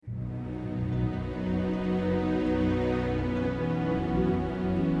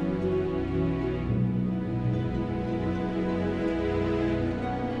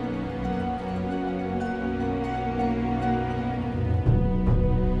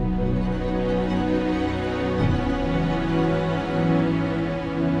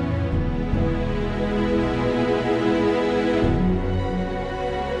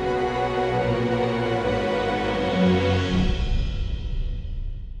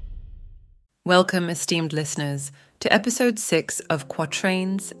Welcome, esteemed listeners, to episode 6 of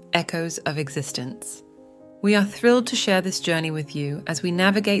Quatrains, Echoes of Existence. We are thrilled to share this journey with you as we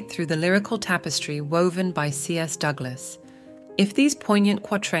navigate through the lyrical tapestry woven by C.S. Douglas. If these poignant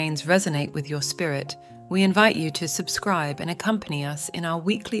quatrains resonate with your spirit, we invite you to subscribe and accompany us in our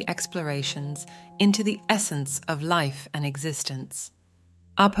weekly explorations into the essence of life and existence.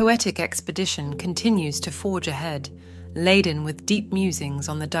 Our poetic expedition continues to forge ahead, laden with deep musings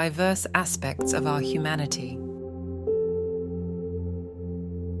on the diverse aspects of our humanity.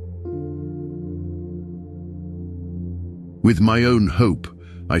 With my own hope,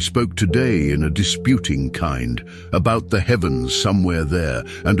 I spoke today in a disputing kind, about the heavens somewhere there,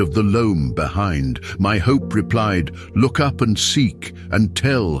 and of the loam behind. My hope replied, "Look up and seek, and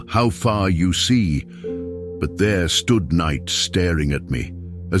tell how far you see." But there stood night staring at me,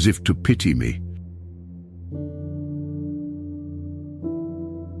 as if to pity me.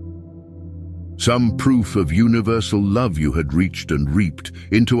 Some proof of universal love you had reached and reaped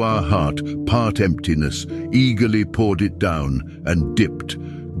into our heart, part emptiness, eagerly poured it down and dipped.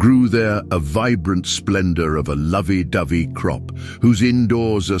 Grew there a vibrant splendor of a lovey-dovey crop, whose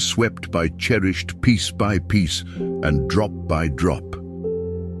indoors are swept by cherished piece by piece and drop by drop.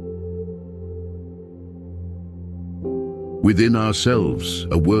 Within ourselves,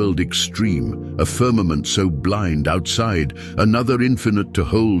 a world extreme, a firmament so blind outside, another infinite to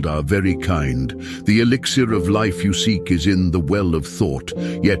hold our very kind. The elixir of life you seek is in the well of thought,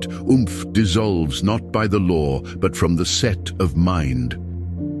 yet oomph dissolves not by the law, but from the set of mind.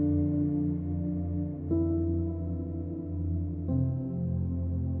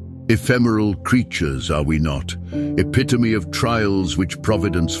 Ephemeral creatures are we not, epitome of trials which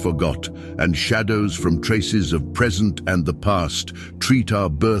Providence forgot, and shadows from traces of present and the past treat our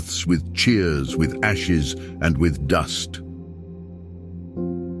births with cheers, with ashes, and with dust.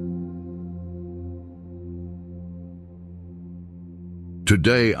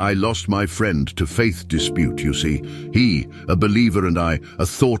 Today I lost my friend to faith dispute, you see. He, a believer, and I, a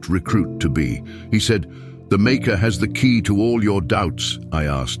thought recruit to be. He said, "The Maker has the key to all your doubts," I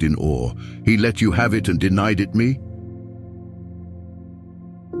asked in awe. "He let you have it and denied it me?"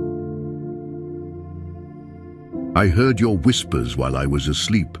 I heard your whispers while I was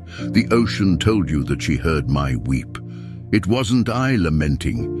asleep. The ocean told you that she heard my weep. It wasn't I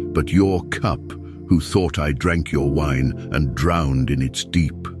lamenting, but your cup, who thought I drank your wine and drowned in its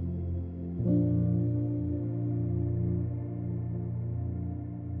deep.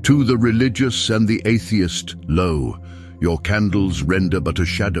 To the religious and the atheist, lo, your candles render but a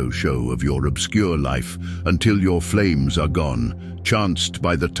shadow show of your obscure life until your flames are gone, chanced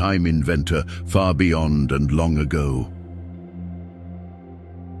by the time inventor far beyond and long ago.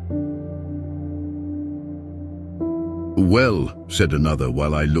 "Well," said another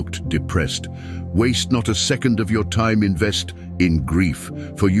while I looked depressed, "waste not a second of your time, invest in grief,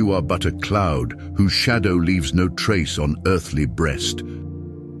 for you are but a cloud whose shadow leaves no trace on earthly breast."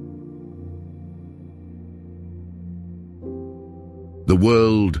 The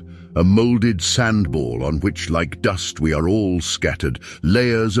world, a moulded sandball on which like dust we are all scattered,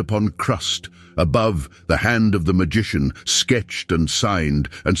 layers upon crust, above the hand of the magician sketched and signed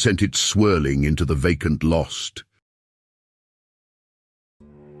and sent it swirling into the vacant lost.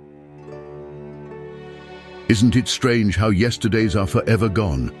 Isn't it strange how yesterdays are forever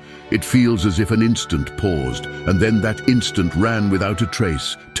gone? It feels as if an instant paused, and then that instant ran without a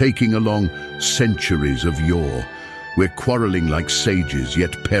trace, taking along centuries of yore. We're quarreling like sages,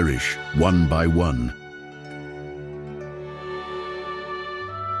 yet perish one by one.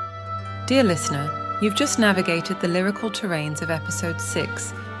 Dear listener, you've just navigated the lyrical terrains of episode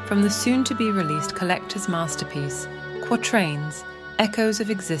 6 from the soon-to-be-released collector's masterpiece, Quatrains, Echoes of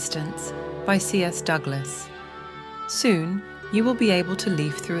Existence, by C.S. Douglas. Soon, you will be able to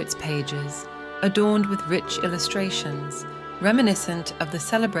leaf through its pages, adorned with rich illustrations, reminiscent of the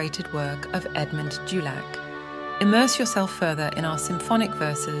celebrated work of Edmund Dulac. Immerse yourself further in our symphonic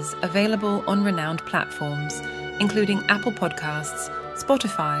verses available on renowned platforms, including Apple Podcasts,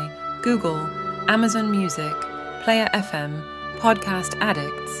 Spotify, Google, Amazon Music, Player FM, Podcast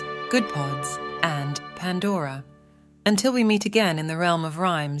Addicts, Good Pods, and Pandora. Until we meet again in the realm of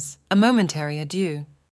rhymes, a momentary adieu.